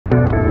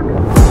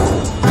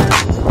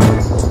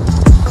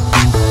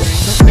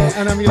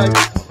and be like,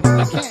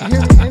 I can't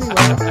hear me anyway.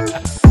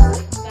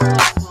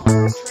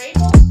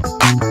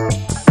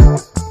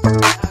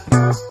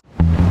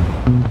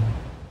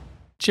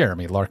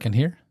 Jeremy Larkin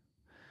here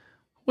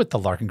with the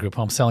Larkin Group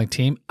Home Selling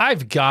Team.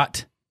 I've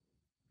got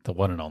the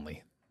one and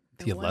only,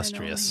 the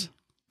illustrious,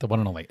 the one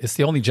and only. It's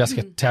the only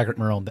Jessica Taggart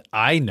Marone that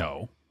I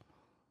know.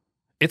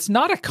 It's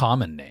not a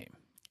common name.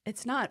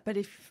 It's not, but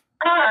if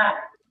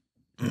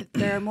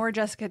there are more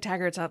Jessica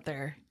Taggarts out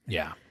there.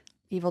 Yeah.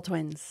 Evil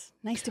twins.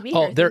 Nice to be here.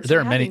 Oh, there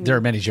are many. There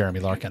are many Jeremy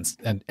Larkins,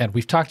 and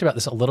we've talked about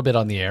this a little bit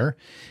on the air.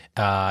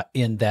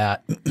 In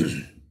that,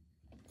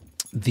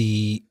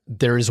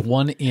 there is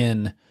one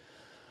in.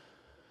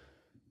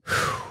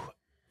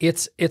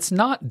 It's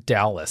not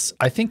Dallas.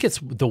 I think it's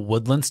the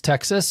Woodlands,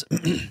 Texas,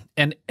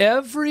 and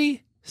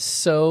every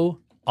so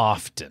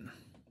often,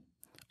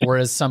 or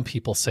as some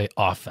people say,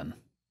 often.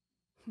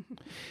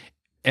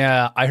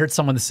 I heard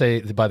someone say,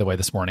 by the way,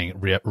 this morning,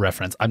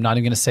 reference, I'm not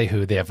even going to say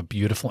who. They have a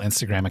beautiful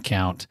Instagram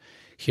account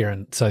here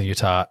in Southern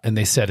Utah, and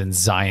they said in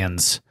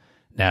Zion's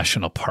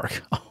National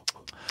Park.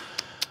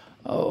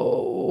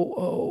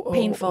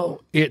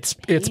 Painful. It's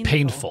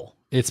painful.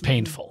 It's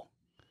painful.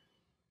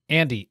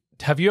 Andy,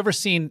 have you ever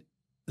seen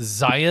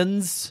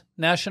Zion's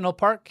National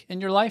Park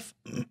in your life?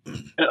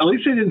 At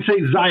least they didn't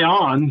say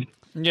Zion.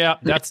 Yeah,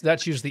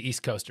 that's usually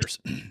East Coasters.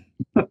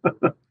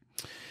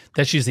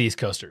 That's usually East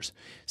Coasters.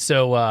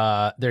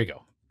 So there you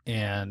go.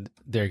 And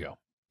there you go.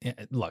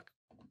 And look,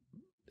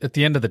 at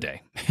the end of the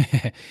day,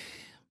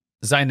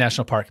 Zion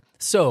National Park.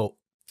 So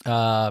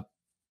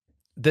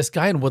this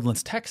guy in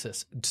Woodlands,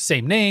 Texas,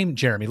 same name,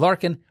 Jeremy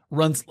Larkin,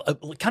 runs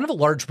kind of a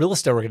large real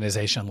estate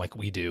organization like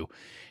we do.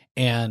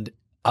 And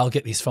I'll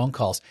get these phone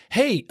calls.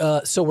 Hey,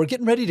 so we're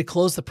getting ready to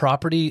close the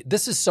property.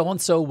 This is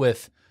so-and-so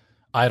with,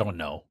 I don't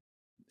know,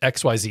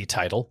 XYZ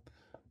title.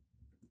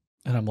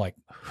 And I'm like,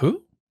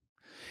 who?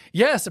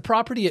 Yes, a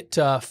property at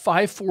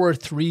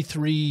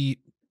 5433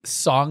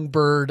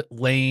 Songbird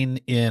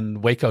Lane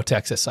in Waco,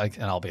 Texas.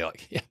 And I'll be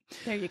like, yeah.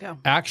 There you go.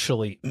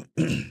 Actually,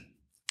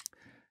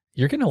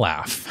 you're going to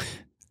laugh,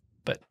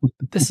 but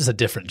this is a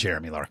different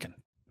Jeremy Larkin.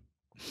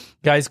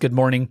 Guys, good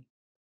morning.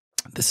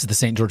 This is the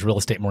St. George Real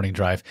Estate Morning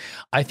Drive.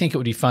 I think it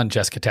would be fun,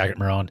 Jessica Taggart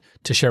Marone,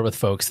 to share with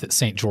folks that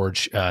St.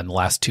 George in the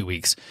last 2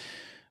 weeks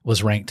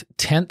was ranked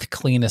 10th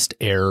cleanest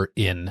air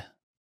in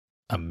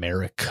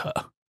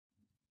America.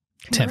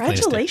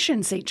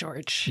 Congratulations, St.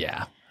 George.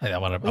 Yeah. I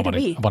want to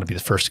be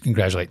the first to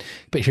congratulate.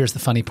 But here's the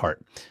funny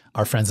part.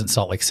 Our friends in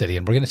Salt Lake City,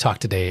 and we're going to talk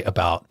today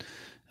about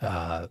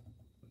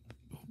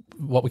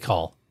what we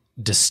call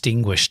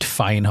distinguished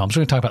fine homes.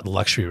 We're going to talk about the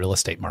luxury real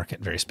estate market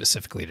very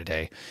specifically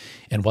today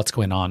and what's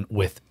going on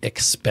with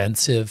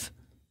expensive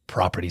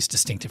properties,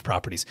 distinctive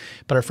properties.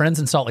 But our friends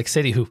in Salt Lake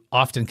City who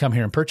often come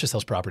here and purchase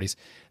those properties,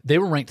 they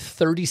were ranked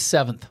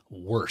 37th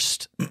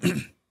worst.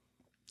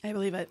 I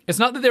believe it. It's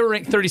not that they were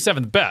ranked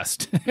 37th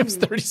best. It was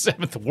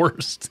 37th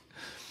worst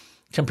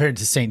compared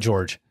to St.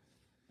 George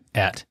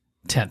at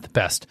 10th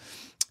best.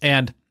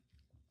 And,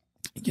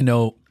 you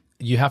know,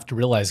 you have to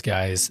realize,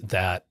 guys,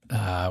 that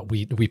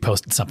we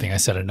posted something. I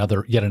said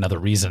yet another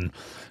reason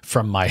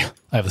from I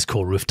have this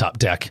cool rooftop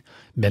deck,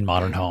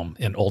 mid-modern home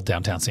in old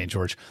downtown St.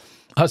 George.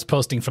 I was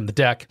posting from the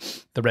deck.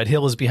 The Red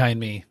Hill is behind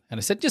me. And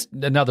I said, just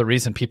another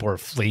reason people are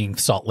fleeing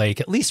Salt Lake,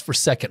 at least for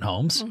second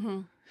homes.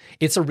 Mm-hmm.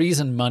 It's a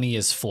reason money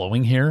is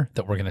flowing here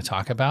that we're going to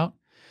talk about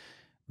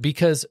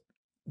because,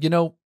 you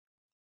know,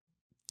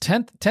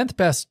 10th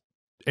best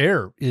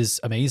air is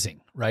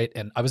amazing, right?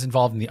 And I was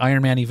involved in the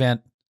Ironman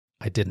event.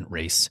 I didn't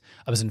race.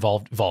 I was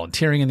involved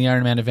volunteering in the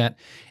Ironman event,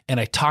 and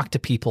I talked to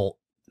people.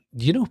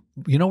 You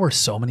know where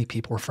so many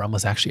people were from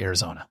was actually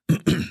Arizona.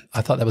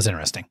 I thought that was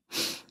interesting.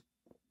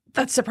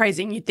 That's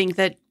surprising. You'd think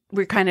that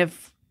we're kind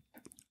of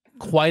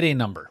quite a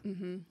number,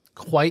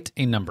 quite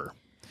a number.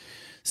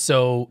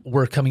 So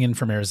we're coming in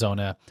from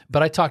Arizona,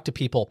 but I talked to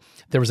people.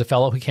 There was a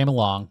fellow who came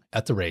along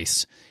at the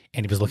race,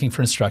 and he was looking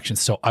for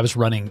instructions. So I was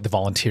running the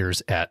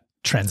volunteers at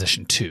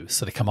transition 2.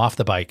 So they come off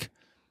the bike,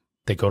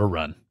 they go to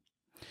run.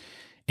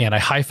 And I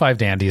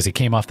high-fived Andy as he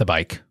came off the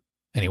bike,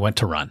 and he went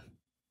to run.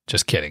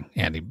 Just kidding.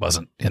 Andy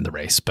wasn't in the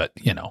race, but,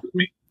 you know.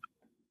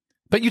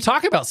 But you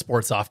talk about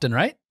sports often,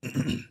 right?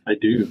 I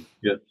do,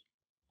 yes.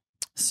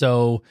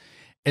 So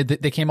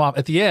they came off.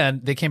 At the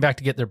end, they came back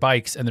to get their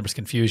bikes, and there was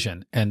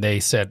confusion. And they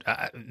said,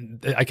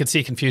 I could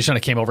see confusion. I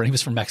came over, and he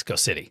was from Mexico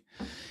City.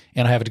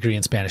 And I have a degree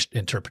in Spanish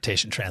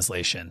interpretation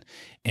translation.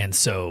 And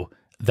so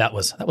that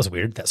was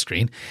weird, that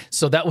screen.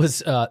 So that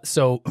was,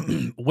 so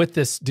with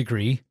this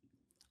degree,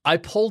 I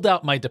pulled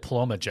out my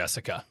diploma,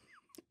 Jessica.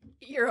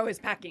 You're always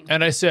packing.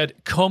 And I said,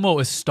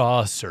 ¿Cómo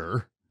está,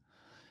 sir?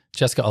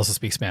 Jessica also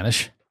speaks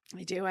Spanish.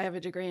 I do. I have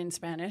a degree in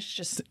Spanish.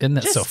 Isn't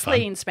that so fun?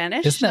 Plain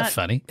Spanish. Isn't that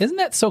funny? Isn't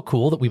that so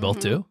cool that we both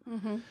do?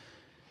 Mm-hmm.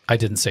 I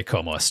didn't say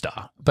 ¿Cómo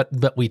está?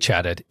 But we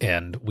chatted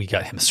and we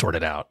got him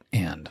sorted out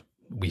and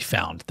we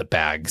found the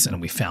bags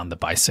and we found the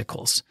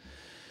bicycles.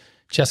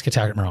 Jessica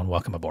Taggart Marone,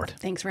 welcome aboard.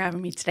 Thanks for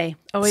having me today.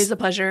 Always a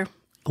pleasure.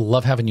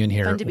 Love having you in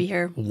here. Fun to be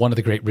here. One of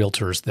the great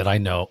realtors that I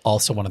know,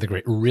 also one of the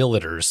great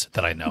realtors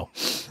that I know.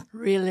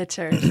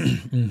 Realtor.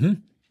 Mm-hmm.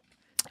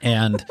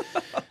 And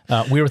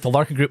we're with the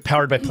Larkin Group,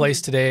 powered by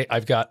Place today.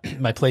 I've got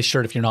my Place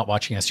shirt. If you're not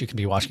watching us, you can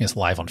be watching us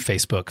live on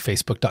Facebook,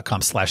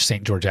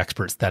 facebook.com/St. George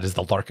Experts. That is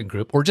the Larkin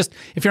Group. Or just,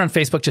 if you're on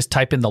Facebook, just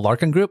type in the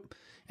Larkin Group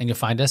and you'll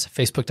find us,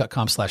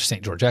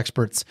 facebook.com/St. George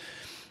Experts.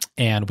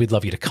 And we'd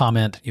love you to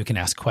comment. You can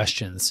ask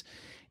questions.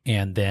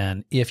 And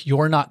then if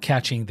you're not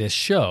catching this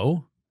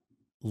show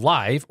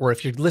live, or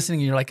if you're listening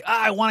and you're like,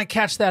 I want to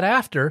catch that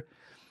after,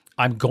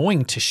 I'm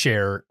going to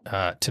share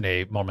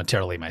today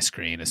momentarily my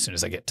screen as soon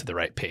as I get to the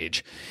right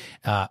page.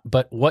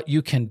 But what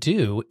you can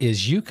do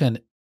is you can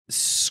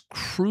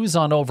cruise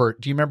on over.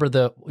 Do you remember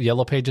the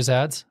Yellow Pages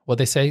ads? What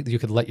they say? You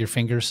could let your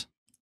fingers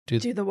do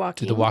the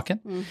walking.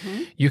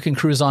 Mm-hmm. You can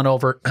cruise on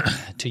over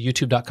to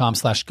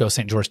youtube.com/Go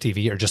St. George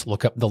TV, or just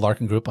look up the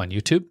Larkin Group on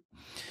YouTube.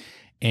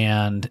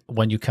 And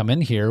when you come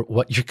in here,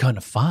 what you're going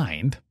to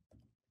find,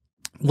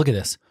 look at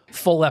this,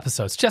 full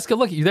episodes. Jessica,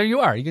 look at you. There you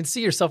are. You can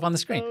see yourself on the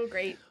screen. Oh,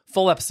 great.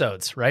 Full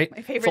episodes, right?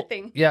 My favorite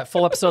thing. Yeah,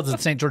 full episodes of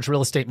the St. George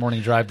Real Estate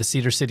Morning Drive, the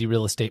Cedar City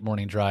Real Estate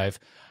Morning Drive.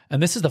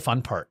 And this is the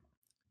fun part.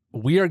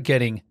 We are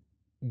getting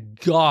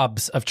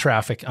gobs of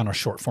traffic on our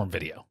short form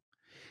video.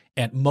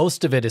 And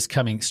most of it is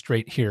coming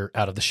straight here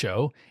out of the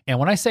show. And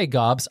when I say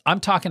gobs, I'm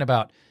talking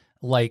about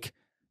like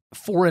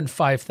 4,000 and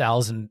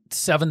 5,000,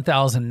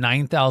 7,000,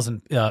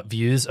 9,000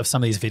 views of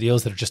some of these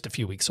videos that are just a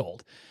few weeks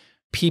old.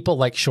 People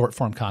like short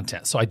form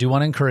content. So I do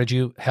want to encourage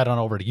you, head on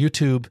over to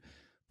YouTube.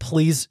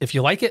 Please, if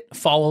you like it,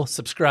 follow,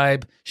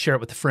 subscribe, share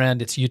it with a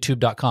friend. It's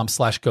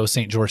youtube.com/Go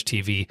St. George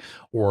TV,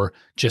 or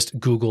just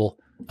Google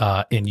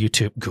in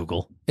YouTube.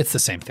 Google. It's the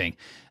same thing.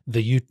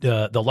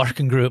 The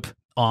Larkin Group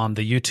on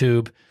the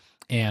YouTube,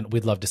 and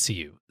we'd love to see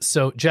you.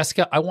 So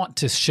Jessica, I want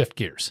to shift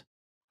gears.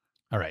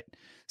 All right.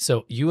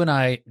 So you and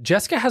I,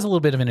 Jessica has a little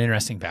bit of an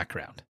interesting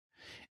background.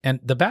 And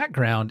the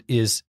background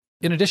is,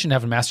 in addition to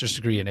having a master's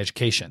degree in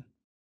education,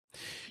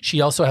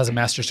 she also has a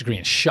master's degree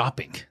in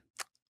shopping.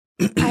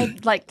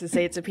 I'd like to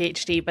say it's a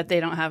PhD, but they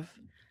don't have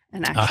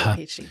an actual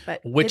PhD.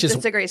 But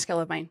it's a great skill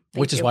of mine.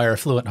 Which is why our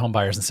affluent home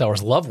buyers and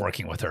sellers love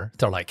working with her.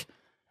 They're like,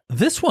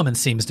 this woman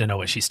seems to know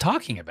what she's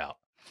talking about.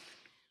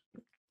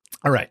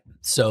 All right.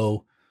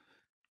 So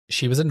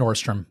she was a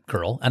Nordstrom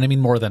girl, and I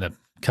mean more than a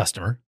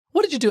customer.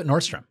 What did you do at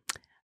Nordstrom?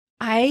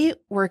 I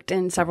worked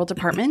in several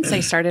departments. I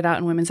started out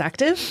in women's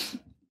active,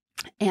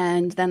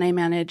 and then I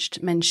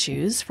managed men's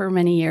shoes for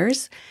many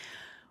years,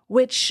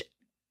 which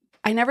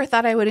I never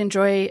thought I would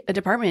enjoy a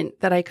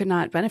department that I could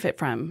not benefit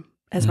from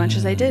as much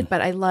as I did,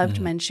 but I loved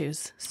men's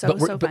shoes. So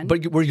fun.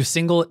 But were you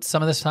single at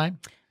some of this time?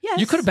 Yes.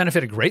 You could have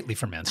benefited greatly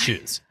from men's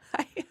shoes.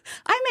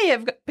 I may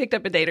have picked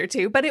up a date or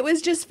two, but it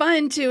was just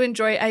fun to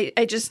enjoy.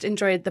 I just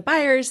enjoyed the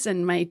buyers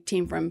and my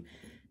team from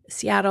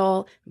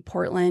Seattle,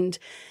 Portland.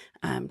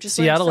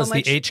 Seattle is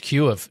the HQ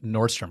of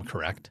Nordstrom,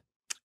 correct?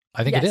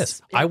 I think it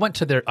is. I went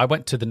to the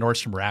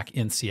Nordstrom rack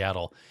in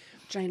Seattle.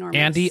 Ginormous.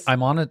 Andy, I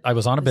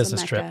was on a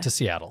business trip to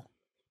Seattle.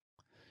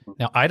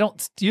 Now,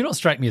 you don't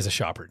strike me as a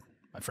shopper,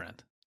 my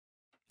friend.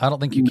 I don't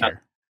think you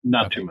care.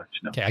 Not too much,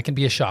 no. Okay, I can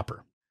be a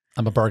shopper.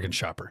 I'm a bargain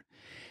shopper.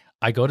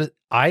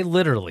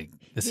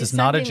 This is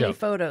not a joke. Me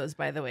photos,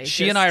 by the way.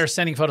 She and I are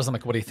sending photos. I'm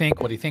like, what do you think?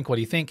 What do you think? What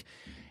do you think?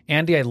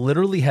 Andy, I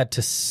literally had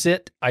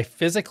to I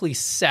physically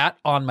sat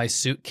on my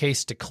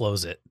suitcase to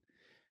close it.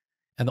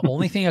 And the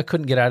only thing I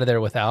couldn't get out of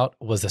there without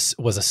was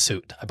a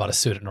suit. I bought a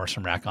suit at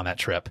Nordstrom Rack on that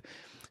trip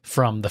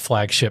from the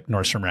flagship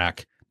Nordstrom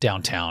Rack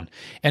downtown.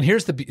 And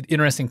here's the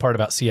interesting part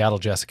about Seattle,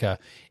 Jessica,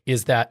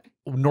 is that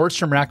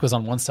Nordstrom Rack was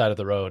on one side of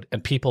the road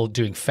and people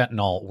doing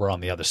fentanyl were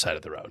on the other side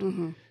of the road.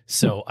 Mm-hmm.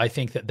 So I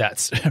think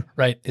that's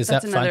right.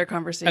 That's another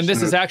conversation. And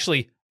this is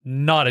actually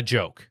not a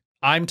joke.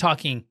 I'm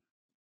talking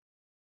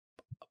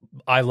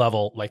eye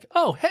level, like,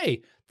 oh,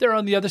 hey, they're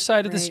on the other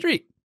side of the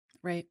street.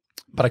 Right.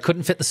 But I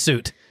couldn't fit the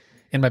suit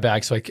in my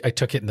bag, so I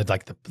took it in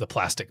the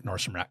plastic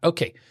Nordstrom Rack.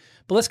 Okay,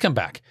 but let's come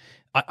back.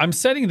 I'm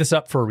setting this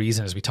up for a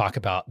reason as we talk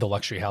about the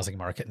luxury housing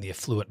market and the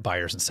affluent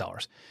buyers and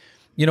sellers.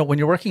 You know, when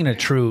you're working in a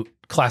true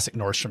classic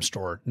Nordstrom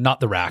store, not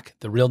the rack,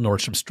 the real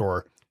Nordstrom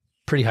store,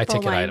 pretty high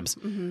ticket items.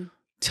 Mm-hmm.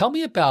 Tell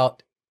me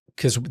about,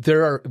 because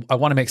I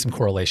want to make some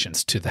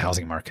correlations to the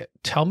housing market.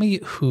 Tell me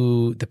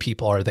who the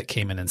people are that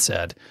came in and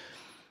said,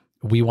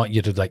 we want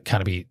you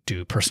to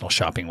do personal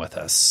shopping with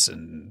us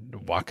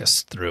and walk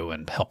us through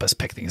and help us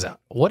pick things out.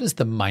 What is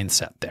the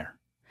mindset there?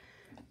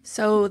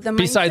 So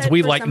besides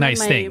we like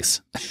nice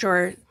things.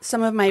 Sure.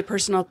 Some of my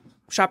personal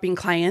shopping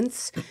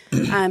clients,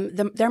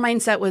 their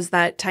mindset was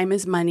that time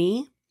is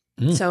money.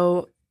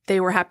 So they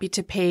were happy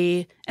to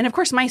pay. And of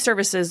course, my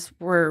services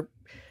were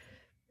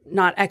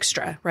not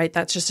extra, right?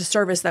 That's just a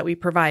service that we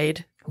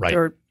provide, right?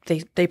 Or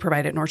they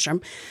provide at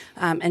Nordstrom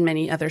and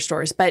many other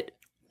stores. But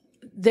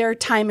their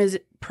time is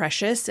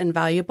precious and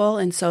valuable.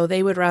 And so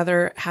they would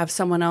rather have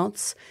someone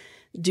else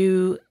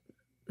do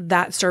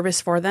that service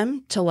for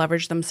them to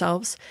leverage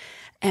themselves.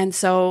 And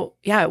so,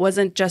 yeah, it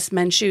wasn't just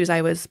men's shoes.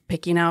 I was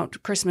picking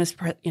out Christmas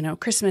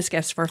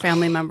gifts for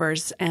family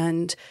members.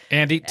 And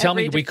Andy, tell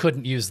me we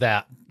couldn't use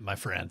that, my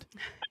friend.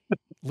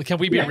 Can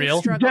we be I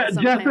real? struggle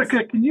sometimes.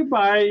 Jessica, can you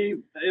buy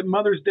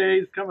Mother's Day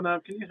is coming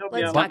up? Can you help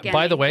me Let's out? talk,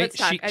 By Andy. the way, Let's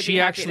talk. I'd be she happy to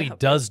actually help.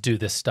 does do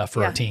this stuff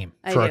for our team,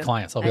 I for our do.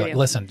 clients. I'll be I like, do.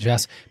 listen,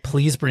 Jess,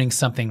 please bring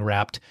something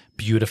wrapped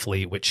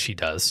beautifully, which she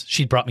does.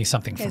 She brought me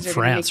something You from guys are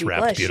gonna make France me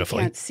wrapped blush.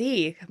 beautifully. You can't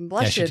see. I'm Yeah,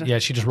 blushing.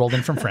 she just rolled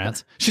in from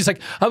France. She's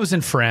like, I was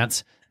in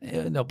France.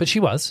 No, but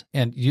she was.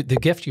 And the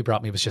gift you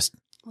brought me was just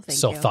Well, thank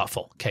so you.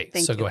 thoughtful. Okay,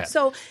 Thank so you. go ahead.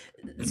 So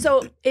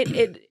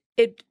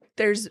it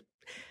there's,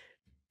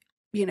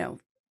 you know,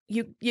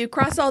 you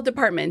cross all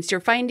departments. You're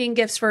finding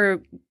gifts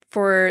for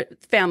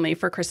family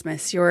for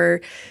Christmas.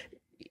 You're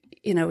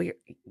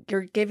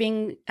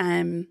giving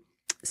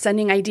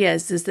sending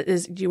ideas.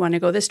 Is do you want to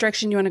go this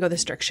direction? Do you want to go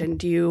this direction?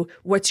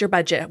 What's your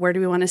budget? Where do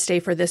we want to stay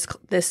for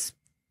this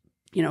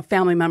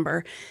family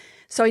member?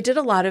 So I did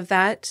a lot of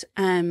that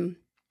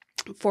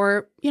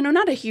for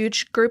not a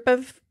huge group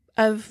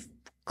of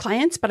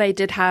clients, but I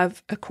did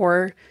have a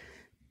core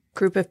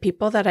group of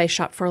people that I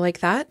shop for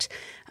like that.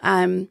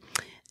 And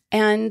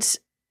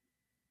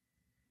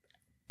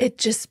it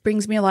just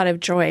brings me a lot of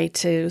joy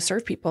to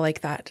serve people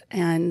like that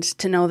and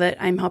to know that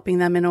I'm helping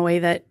them in a way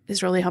that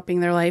is really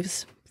helping their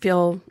lives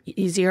feel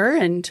easier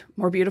and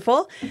more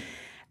beautiful.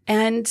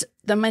 And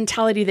the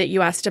mentality that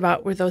you asked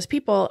about with those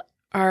people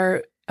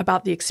are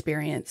about the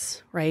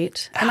experience,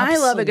 right? And I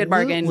love a good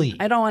bargain.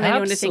 I don't want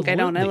anyone to think I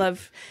don't.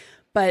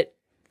 But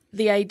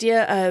the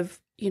idea of,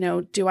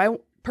 do I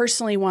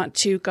personally want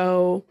to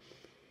go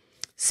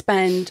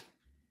spend,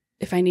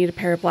 if I need a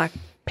pair of black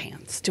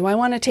pants, do I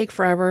want to take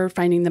forever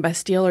finding the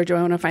best deal, or do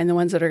I want to find the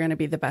ones that are going to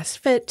be the best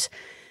fit,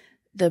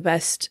 the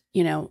best,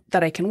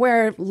 that I can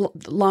wear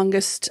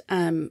longest,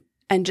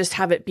 and just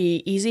have it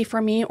be easy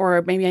for me?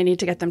 Or maybe I need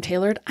to get them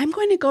tailored. I'm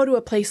going to go to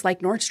a place like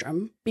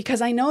Nordstrom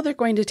because I know they're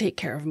going to take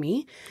care of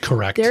me.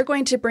 Correct. They're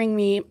going to bring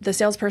me, the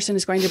salesperson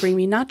is going to bring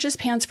me not just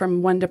pants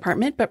from one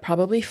department, but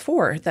probably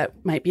 4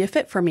 that might be a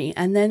fit for me.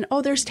 And then,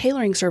 there's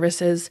tailoring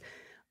services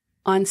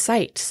on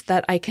site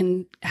that I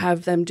can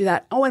have them do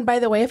that. Oh, and by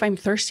the way, if I'm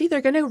thirsty,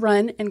 they're going to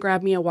run and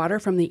grab me a water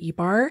from the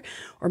e-bar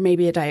or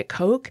maybe a Diet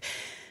Coke.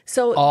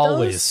 So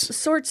Always those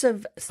sorts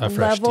of a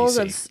fresh levels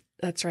DC.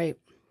 that's right.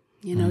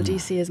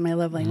 DC is my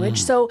love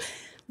language. So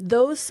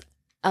those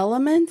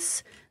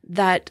elements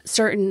that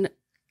certain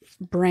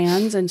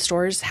brands and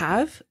stores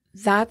have,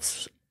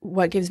 that's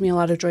what gives me a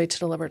lot of joy to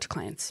deliver to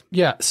clients.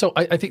 Yeah. So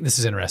I think this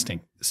is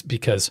interesting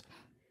because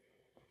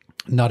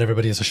not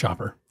everybody is a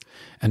shopper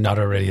and not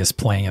everybody is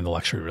playing in the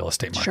luxury real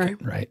estate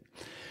market, right?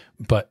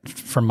 But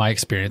from my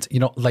experience,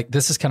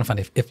 this is kind of fun.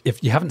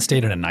 If you haven't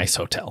stayed in a nice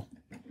hotel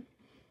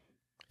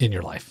in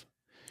your life,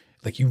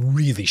 you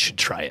really should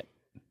try it.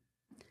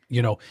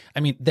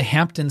 The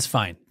Hampton's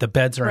fine. The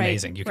beds are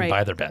amazing. You can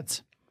buy their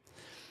beds.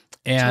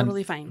 And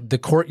totally fine. The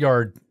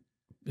Courtyard,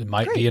 it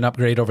might be an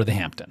upgrade over the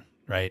Hampton,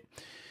 right?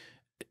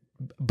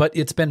 But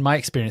it's been my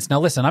experience. Now,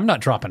 listen, I'm not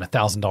dropping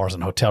 $1,000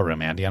 in a hotel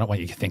room, Andy. I don't want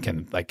you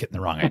thinking getting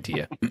the wrong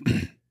idea.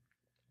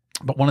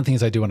 But one of the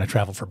things I do when I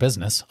travel for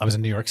business, I was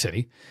in New York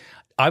City.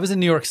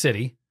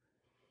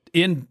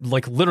 In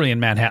literally in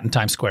Manhattan,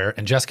 Times Square,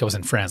 and Jessica was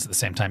in France at the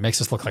same time.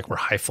 Makes us look like we're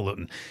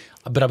highfalutin.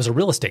 But I was a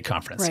real estate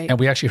conference, and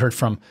we actually heard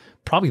from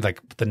probably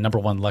the number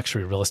one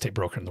luxury real estate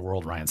broker in the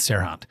world, Ryan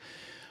Serhant.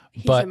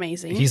 He's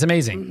amazing. He's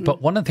amazing. Mm-hmm.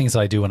 But one of the things that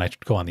I do when I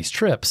go on these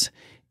trips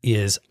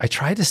is I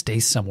try to stay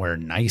somewhere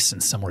nice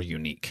and somewhere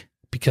unique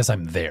because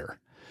I'm there.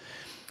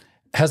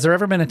 Has there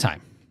ever been a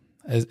time,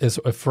 as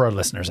for our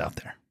listeners out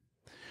there,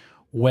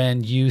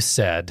 when you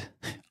said,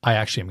 I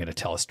actually am going to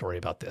tell a story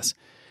about this,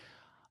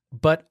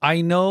 but I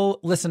know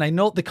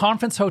the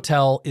conference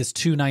hotel is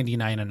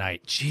 $299 a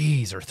night,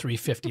 geez, or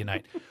 $350 a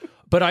night.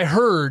 But I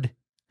heard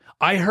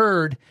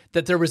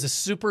that there was a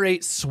Super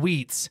 8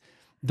 Suites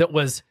that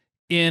was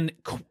in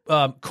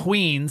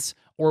Queens,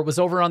 or it was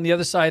over on the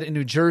other side in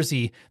New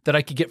Jersey, that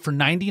I could get for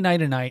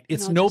 $99 a night.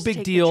 It's no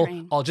big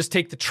deal. I'll just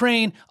take the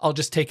train. I'll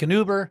just take an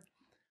Uber.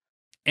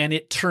 And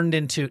it turned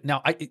into,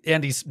 now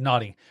Andy's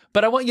nodding,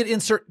 but I want you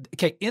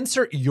to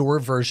insert your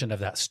version of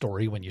that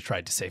story when you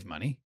tried to save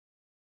money,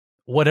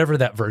 whatever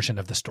that version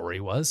of the story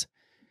was.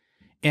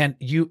 And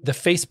the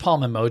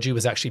facepalm emoji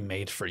was actually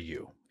made for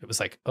you. It was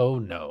like, oh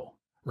no,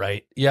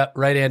 right? Yeah,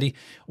 right, Andy.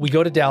 We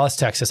go to Dallas,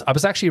 Texas. I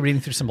was actually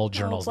reading through some old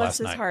journals last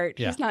night. Bless his heart.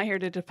 Yeah. He's not here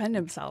to defend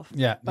himself.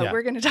 Yeah. But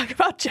we're going to talk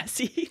about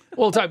Jesse.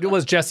 Well, it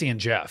was Jesse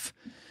and Jeff.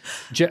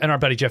 And our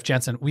buddy Jeff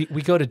Jensen. We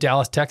go to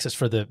Dallas, Texas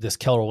for this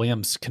Keller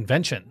Williams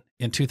convention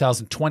in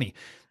 2020.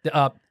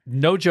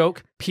 No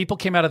joke. People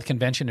came out of the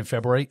convention in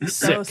February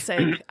So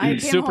sick. I came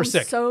super home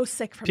sick. So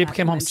sick from People that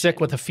came home sick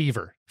convention. with a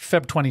fever.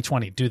 Feb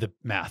 2020. Do the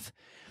math.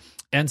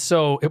 And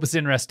so it was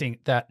interesting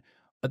that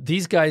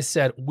these guys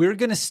said, we're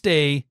going to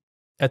stay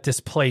at this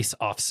place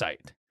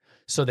offsite.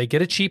 So they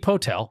get a cheap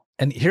hotel.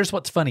 And here's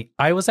what's funny.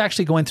 I was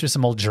actually going through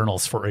some old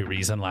journals for a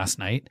reason last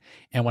night.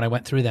 And when I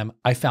went through them,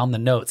 I found the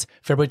notes.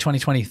 February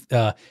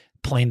 2020,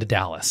 plane to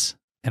Dallas.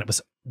 And it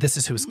was, this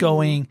is who's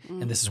going,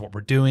 and this is what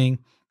we're doing.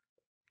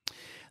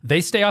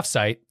 They stay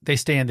offsite. They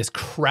stay in this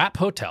crap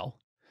hotel.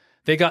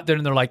 They got there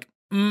and they're like,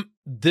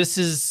 this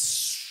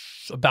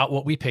is about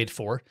what we paid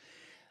for.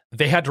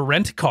 They had to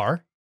rent a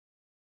car.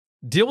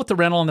 deal with the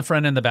rental on the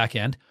front end and the back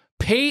end,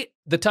 pay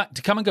the time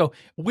to come and go.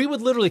 We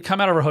would literally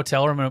come out of our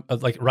hotel room,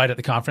 like right at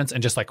the conference,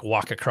 and just like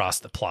walk across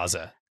the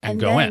plaza and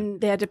go then in.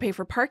 They had to pay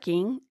for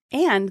parking,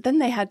 and then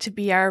they had to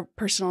be our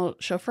personal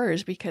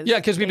chauffeurs because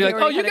we'd be like,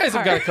 oh, you guys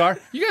have got a car.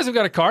 You guys have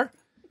got a car.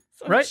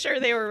 So right? I'm sure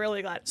they were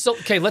really glad. So,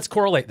 okay, let's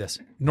correlate this.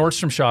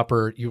 Nordstrom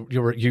shopper,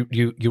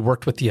 you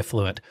worked with the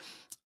affluent.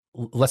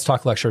 Let's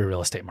talk luxury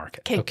real estate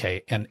market.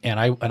 Okay. And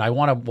I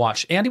want to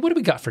watch. Andy, what do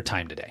we got for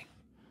time today?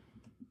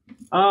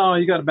 Oh,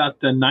 you got about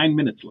 9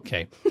 minutes left.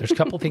 Okay. There's a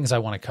couple things I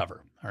want to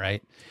cover. All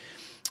right.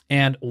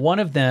 And one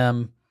of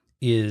them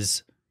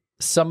is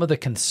some of the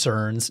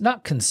concerns,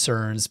 not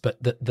concerns,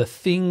 but the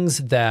things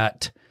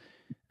that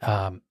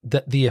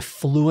that the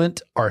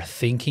affluent are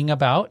thinking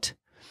about.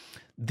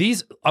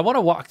 These, I want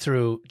to walk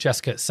through,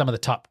 Jessica, some of the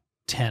top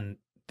 10,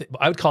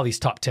 I would call these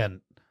top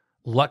 10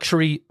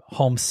 luxury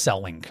home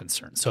selling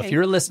concerns. So if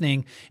you're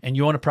listening and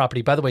you own a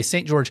property, by the way,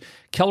 St. George,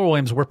 Keller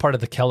Williams, we're part of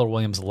the Keller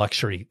Williams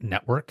luxury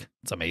network.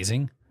 It's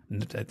amazing.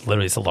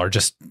 Literally, it's the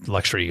largest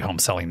luxury home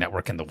selling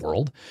network in the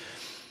world.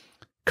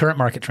 Current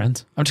market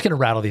trends. I'm just going to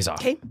rattle these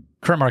off. Okay.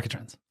 Current market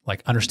trends,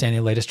 like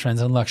understanding the latest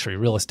trends in luxury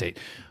real estate.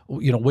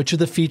 You know, which are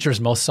the features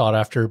most sought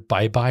after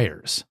by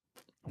buyers?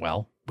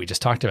 Well, we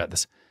just talked about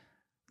this.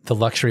 The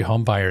luxury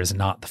home buyer is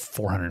not the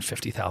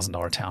 $450,000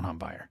 townhome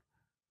buyer.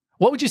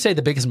 What would you say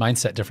the biggest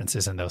mindset difference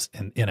is in those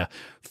in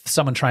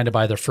someone trying to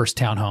buy their first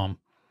townhome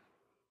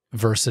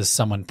versus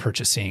someone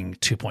purchasing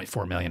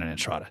 $2.4 million in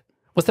Entrada?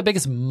 What's the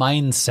biggest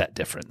mindset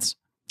difference?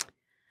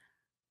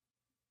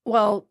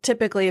 Well,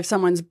 typically if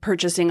someone's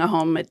purchasing a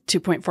home at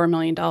 $2.4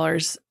 million,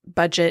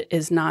 budget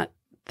is not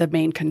the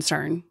main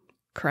concern,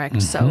 correct?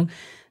 Mm-hmm. So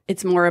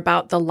it's more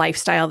about the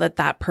lifestyle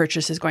that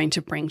purchase is going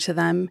to bring to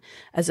them,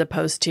 as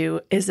opposed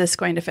to, is this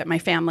going to fit my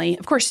family?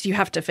 Of course, you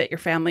have to fit your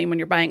family when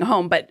you're buying a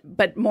home,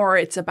 but more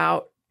it's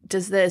about,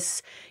 does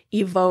this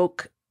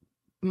evoke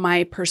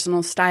my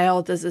personal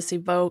style? Does this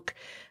evoke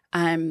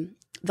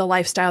the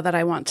lifestyle that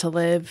I want to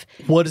live?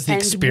 What is the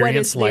and experience what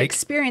is like? The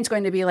experience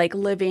going to be like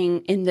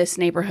living in this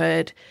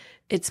neighborhood?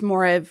 It's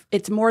more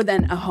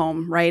than a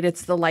home, right?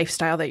 It's the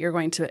lifestyle that you're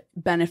going to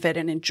benefit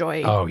and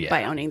enjoy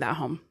by owning that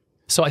home.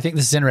 So I think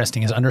this is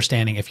interesting, is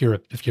understanding if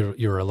you're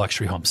a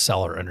luxury home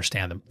seller,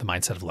 understand the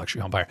mindset of a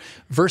luxury home buyer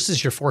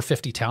versus your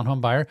 $450 townhome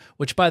buyer,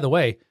 which, by the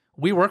way,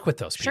 we work with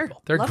those people. Sure,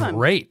 They're love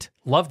great.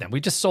 Love them. We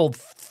just sold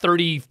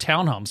 30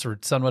 townhomes for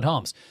Sunwood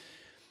Homes.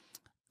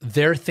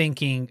 They're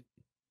thinking,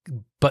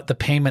 but the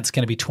payment's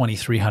going to be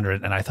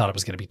 $2,300 and I thought it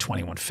was going to be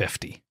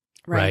 $2,150.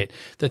 Right?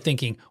 They're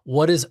thinking,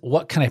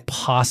 what can I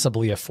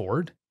possibly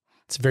afford?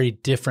 It's a very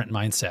different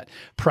mindset.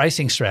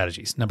 Pricing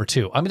strategies, number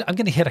 2. I'm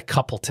going to hit a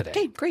couple today.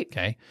 Okay, great.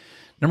 Okay.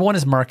 Number 1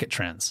 is market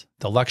trends.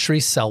 The luxury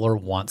seller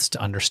wants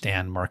to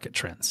understand market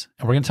trends.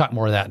 And we're going to talk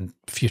more of that in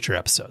future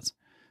episodes.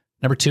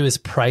 Number 2 is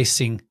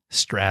pricing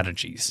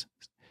strategies.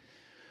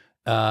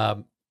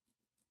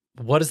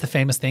 What is the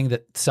famous thing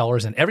that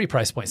sellers in every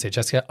price point say,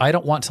 Jessica? I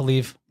don't want to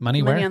leave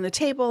money on the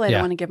table. I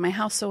don't want to give my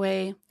house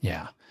away.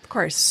 Yeah. Of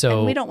course. So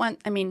and we don't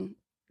want,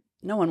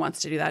 no one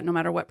wants to do that, no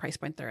matter what price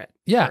point they're at.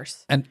 Yeah,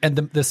 First. and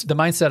the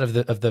mindset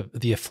of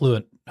the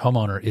affluent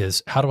homeowner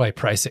is, how do I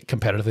price it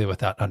competitively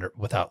without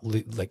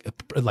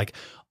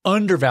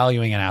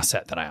undervaluing an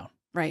asset that I own?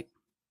 Right.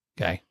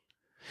 Okay.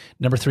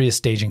 Number 3 is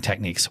staging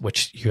techniques,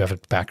 which you have a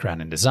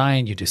background in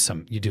design. You do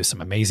some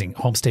amazing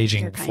home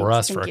staging for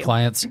us, for our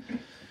clients.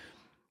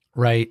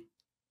 Right.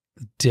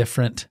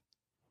 Different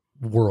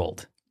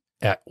world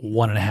at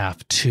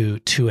 1.5, 2,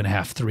 2.5,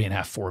 3.5,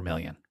 $4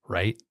 million.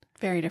 Right.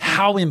 Very different.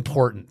 How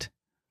important,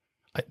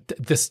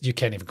 this, you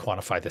can't even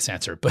quantify this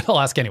answer, but I'll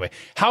ask anyway.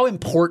 How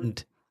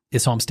important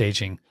is home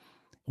staging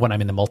when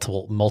I'm in the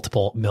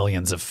multiple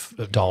millions of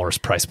dollars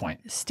price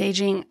point?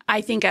 Staging,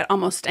 I think at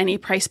almost any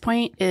price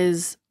point,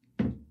 is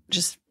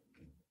just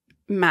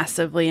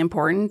massively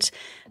important.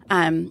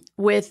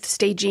 With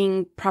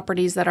staging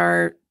properties that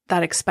are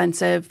that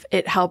expensive,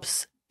 it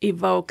helps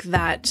evoke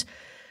that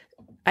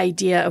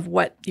idea of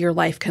what your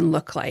life can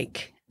look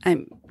like,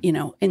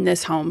 in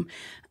this home.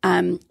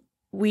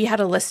 We had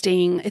a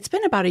listing. It's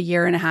been about 1.5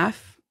 years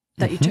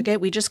that you took it.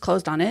 We just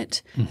closed on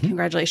it.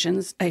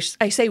 Congratulations. I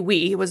say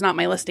we. It was not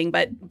my listing,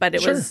 but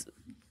it was,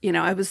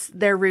 I was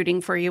there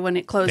rooting for you when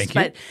it closed.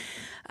 But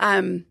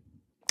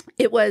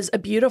it was a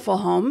beautiful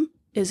home.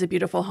 Is a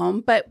beautiful home,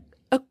 but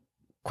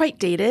quite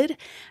dated.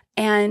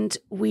 And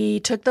we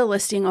took the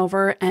listing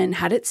over and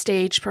had it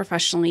staged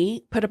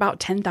professionally. Put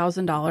about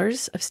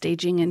 $10,000 of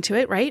staging into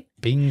it. Right?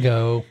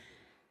 Bingo.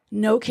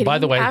 No kidding. By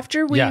the way,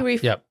 after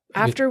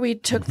we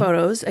took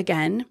photos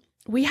again,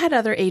 we had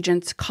other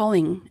agents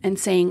calling and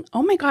saying,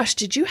 "Oh my gosh,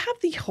 did you have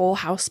the whole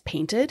house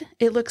painted?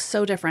 It looks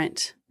so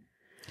different."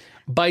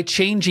 By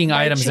changing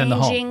items in the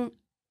home.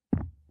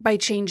 By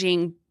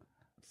changing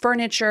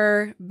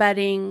furniture,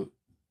 bedding,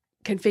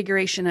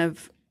 configuration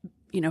of,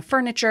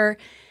 furniture.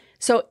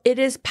 So it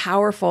is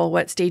powerful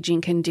what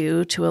staging can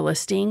do to a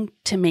listing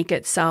to make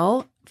it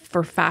sell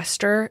for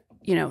faster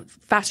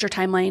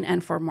timeline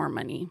and for more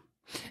money.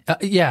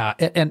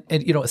 And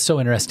it's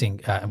so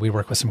interesting. We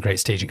work with some great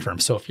staging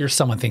firms. So if you're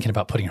someone thinking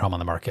about putting your home on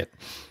the market,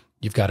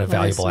 You've got a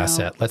valuable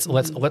asset.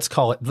 Let's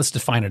call it. Let's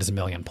define it as $1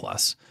 million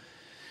plus.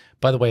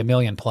 By the way, $1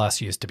 million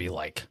plus used to be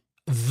like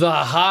the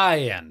high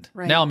end.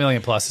 Right. Now $1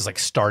 million plus is like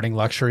starting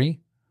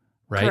luxury,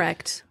 right?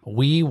 Correct.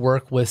 We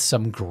work with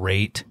some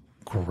great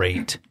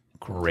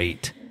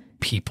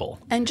people.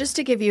 And just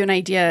to give you an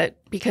idea,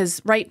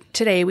 because right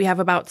today we have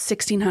about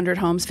 1,600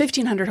 homes,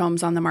 1,500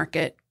 homes on the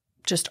market,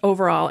 just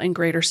overall in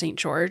Greater St.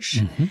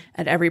 George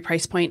at every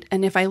price point.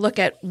 And if I look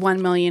at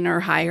 1 million or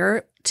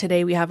higher,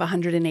 today we have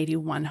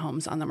 181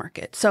 homes on the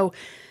market. So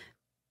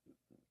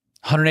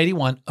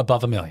 181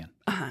 above $1 million.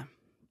 Uh-huh.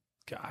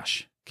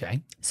 Gosh.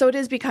 Okay. So it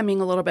is becoming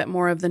a little bit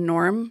more of the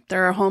norm.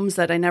 There are homes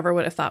that I never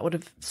would have thought would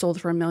have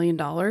sold for $1 million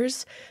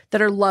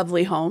that are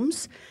lovely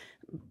homes,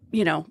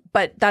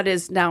 but that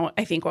is now,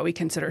 I think, what we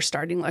consider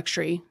starting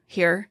luxury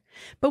here.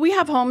 But we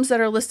have homes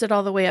that are listed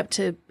all the way up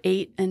to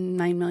 8 and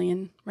 9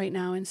 million right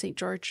now in St.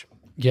 George.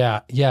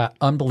 Yeah.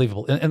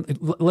 Unbelievable. And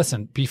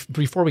listen,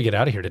 before we get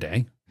out of here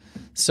today,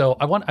 so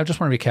I just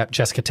want to recap.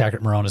 Jessica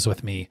Taggart-Marone is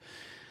with me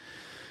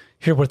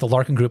here with the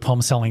Larkin Group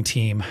home selling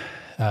team,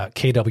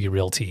 KW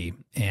Realty,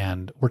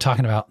 and we're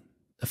talking about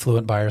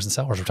affluent buyers and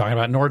sellers. We're talking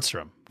about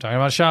Nordstrom. We're talking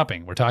about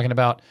shopping. We're talking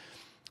about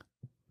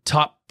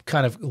top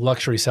kind of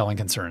luxury selling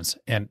concerns.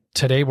 And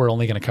today we're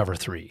only going to cover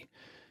 3: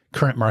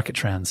 current market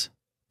trends,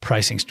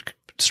 pricing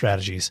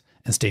strategies,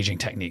 and staging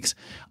techniques.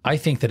 I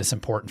think that it's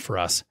important for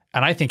us,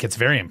 and I think it's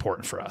very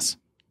important for us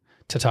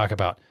to talk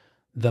about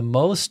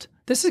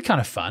this is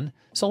kind of fun.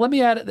 So let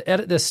me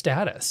edit this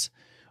status.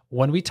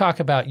 When we talk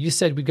about, you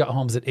said we've got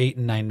homes at $8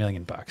 and $9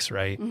 million,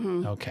 right?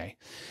 Mm-hmm. Okay.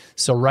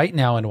 So right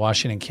now in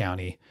Washington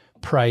County,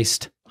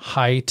 priced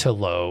high to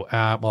low.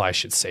 I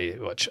should say,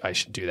 I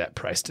should do that,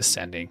 price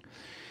descending.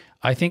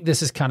 I think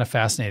this is kind of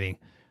fascinating.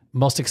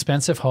 Most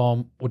expensive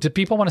home. Do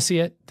people want to see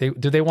it? Do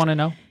they want to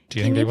know? Do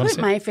you think they want to see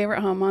it? My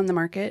favorite home on the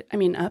market? I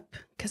mean, up,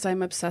 because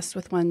I'm obsessed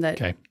with one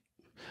that. Okay.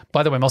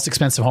 By the way, most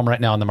expensive home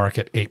right now on the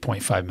market,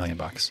 $8.5 million.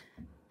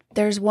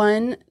 There's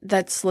one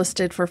that's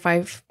listed for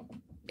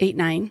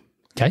 $589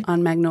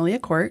 on Magnolia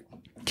Court.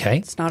 Okay.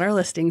 It's not our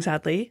listing,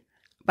 sadly,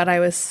 but I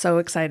was so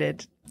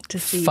excited to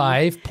see.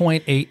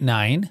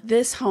 5.89.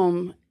 This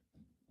home.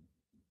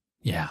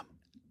 Yeah.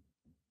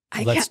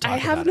 I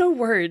have no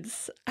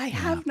words. I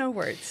have no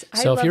words.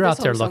 So if you're out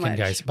there looking,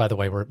 guys, by the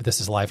way,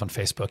 this is live on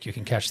Facebook. You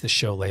can catch the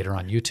show later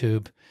on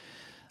YouTube.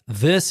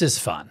 This is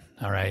fun.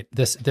 All right.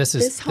 This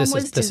is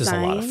a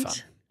lot of fun.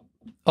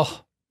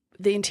 Oh.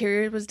 The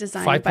interior was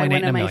designed by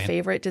one of my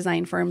favorite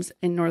design firms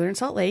in Northern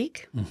Salt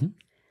Lake. Mm-hmm.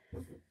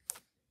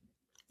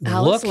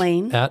 Alice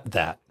Lane. Look at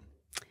that.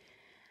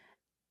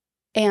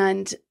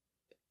 And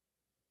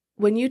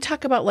when you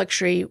talk about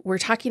luxury, we're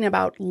talking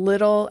about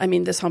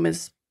this home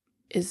is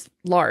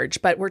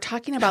large, but we're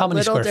talking about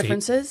little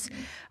differences.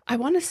 I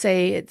want to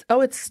say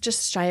it's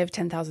just shy of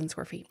 10,000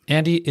 square feet.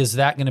 Andy, is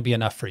that going to be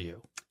enough for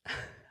you?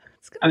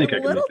 It's going to be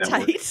a little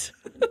tight.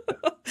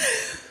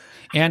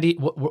 Andy,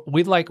 what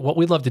we'd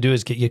love to do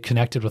is get you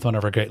connected with one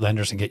of our great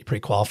lenders and get you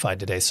pre-qualified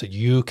today so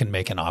you can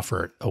make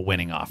a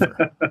winning offer.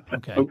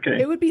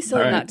 Okay. It would be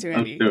silly not to,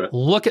 Andy.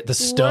 Look at the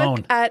stone.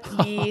 Look at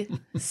the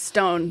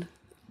stone.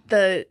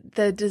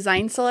 The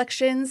design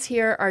selections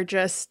here are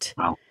just...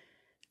 Wow.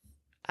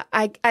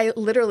 I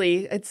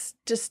literally, it's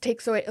just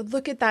takes away.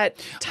 Look at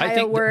that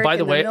tile work. By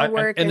the way,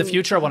 in the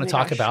future, I want to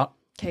talk about.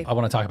 I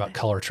want to talk about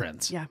color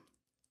trends. Yeah.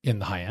 In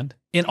the high end,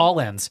 in all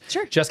ends.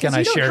 Sure. Jessica and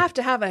I shared. You don't have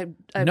to have a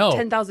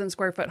 10,000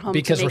 square foot home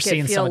because to make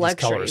it feel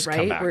luxury,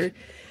 right?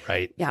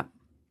 Right. Yeah.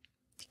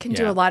 You can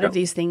do a lot of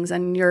these things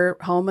in your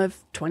home of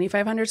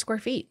 2,500 square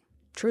feet.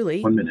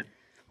 Truly. 1 minute.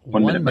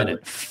 1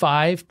 minute.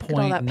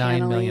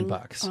 $5.9 million. Oh,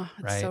 right.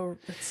 It's so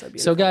beautiful.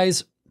 So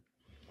guys,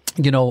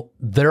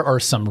 there are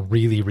some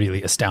really,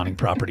 really astounding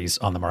properties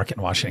on the market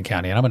in Washington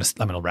County, and I'm going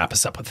to wrap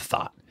us up with a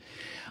thought.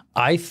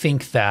 I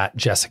think that,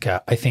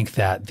 Jessica,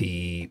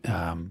 the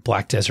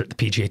Black Desert, the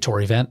PGA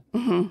Tour event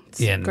in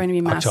going to be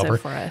massive October,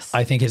 for us.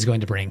 I think is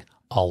going to bring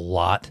a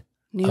lot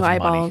new of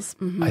eyeballs.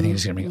 Money. I think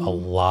it's going to bring a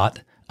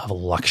lot of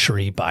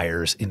luxury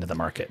buyers into the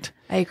market.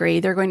 I agree.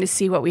 They're going to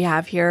see what we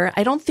have here.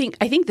 I think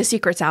the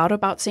secret's out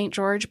about St.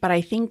 George, but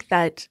I think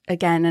that,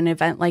 again, an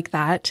event like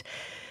that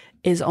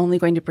is only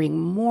going to bring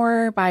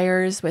more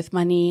buyers with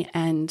money,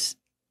 and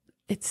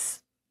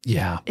it's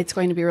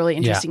going to be really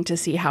interesting to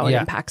see how it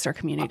impacts our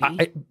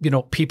community.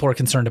 People are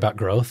concerned about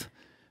growth.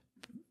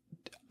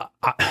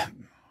 I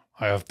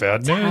have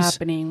bad news. It's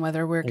happening,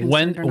 whether we're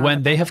concerned or not.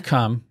 When they have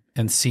come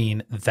and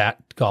seen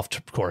that golf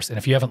course, and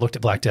if you haven't looked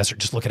at Black Desert,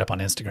 just look it up on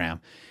Instagram.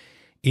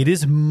 It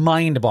is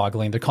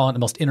mind-boggling. They're calling it the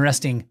most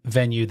interesting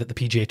venue that the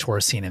PGA Tour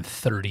has seen in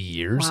 30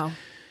 years. Wow.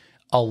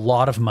 A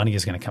lot of money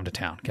is going to come to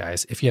town,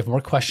 guys. If you have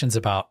more questions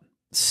about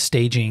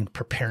staging,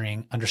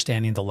 preparing,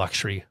 understanding the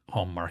luxury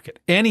home market,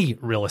 any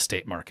real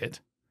estate market,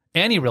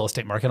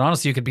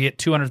 honestly, you could be at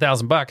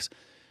 $200,000,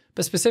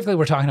 but specifically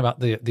we're talking about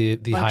the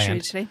high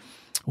end. Today.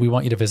 We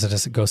want you to visit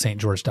us at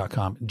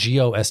gostgeorge.com,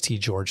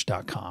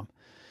 GOSTGeorge.com.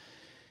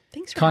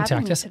 Thanks for Contact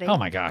having me us. today. Oh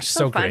my gosh,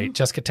 so fun. great.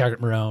 Jessica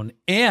Taggart-Marone.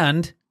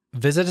 And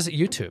visit us at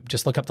YouTube.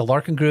 Just look up the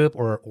Larkin Group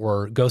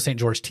or Go St.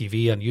 George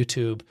TV on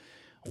YouTube.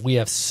 We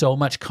have so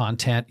much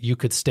content. You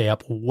could stay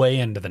up way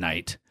into the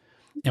night.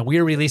 And we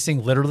are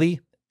releasing literally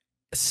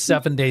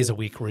 7 days a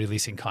week. We're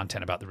releasing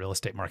content about the real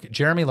estate market.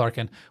 Jeremy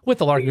Larkin with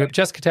the Larkin Group.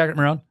 Jessica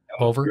Taggart-Marone,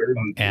 over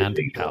and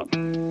out.